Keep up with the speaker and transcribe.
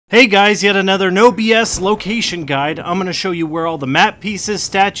Hey guys, yet another no BS location guide. I'm gonna show you where all the map pieces,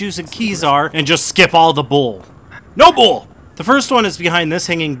 statues, and keys are, and just skip all the bull. No bull! The first one is behind this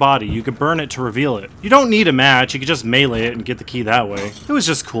hanging body. You could burn it to reveal it. You don't need a match, you could just melee it and get the key that way. It was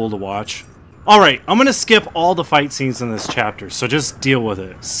just cool to watch. Alright, I'm gonna skip all the fight scenes in this chapter, so just deal with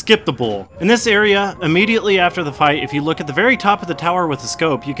it. Skip the bull. In this area, immediately after the fight, if you look at the very top of the tower with a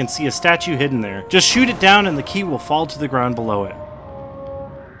scope, you can see a statue hidden there. Just shoot it down and the key will fall to the ground below it.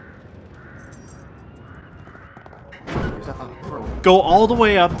 Go all the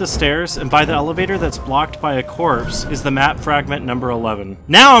way up the stairs, and by the elevator that's blocked by a corpse is the map fragment number 11.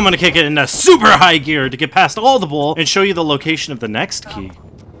 Now I'm gonna kick it into super high gear to get past all the bull and show you the location of the next key.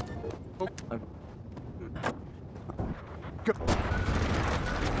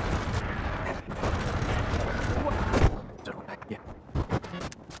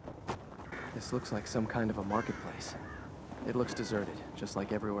 This looks like some kind of a marketplace. It looks deserted, just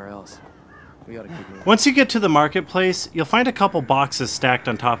like everywhere else. We ought to keep moving. Once you get to the marketplace, you'll find a couple boxes stacked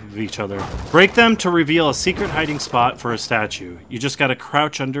on top of each other. Break them to reveal a secret hiding spot for a statue. You just gotta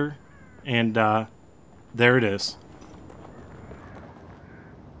crouch under, and there it is.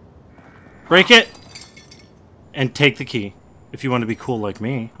 Break it, and take the key, if you want to be cool like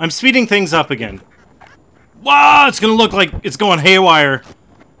me. I'm speeding things up again. Wow, it's gonna look like it's going haywire.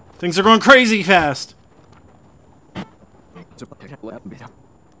 Things are going crazy fast.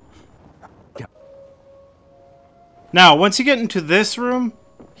 Now, once you get into this room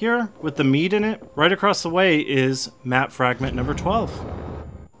here with the meat in it, right across the way is map fragment number 12.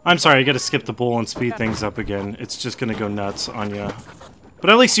 I'm sorry, I gotta skip the bull and speed things up again. It's just gonna go nuts on you.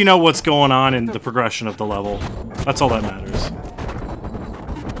 But at least you know what's going on in the progression of the level. That's all that matters.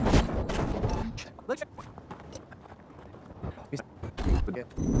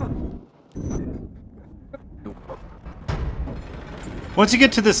 Once you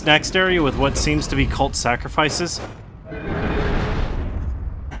get to this next area with what seems to be cult sacrifices,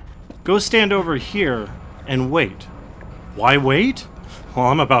 go stand over here and wait. Why wait? Well,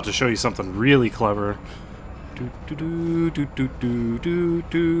 I'm about to show you something really clever.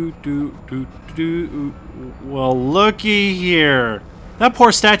 Well, looky here. That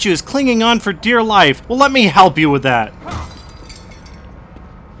poor statue is clinging on for dear life. Well, let me help you with that.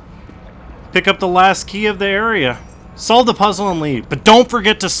 Pick up the last key of the area. Solve the puzzle and leave. But don't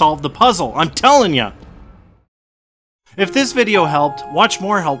forget to solve the puzzle. I'm telling ya. If this video helped, watch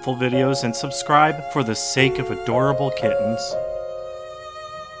more helpful videos and subscribe for the sake of adorable kittens.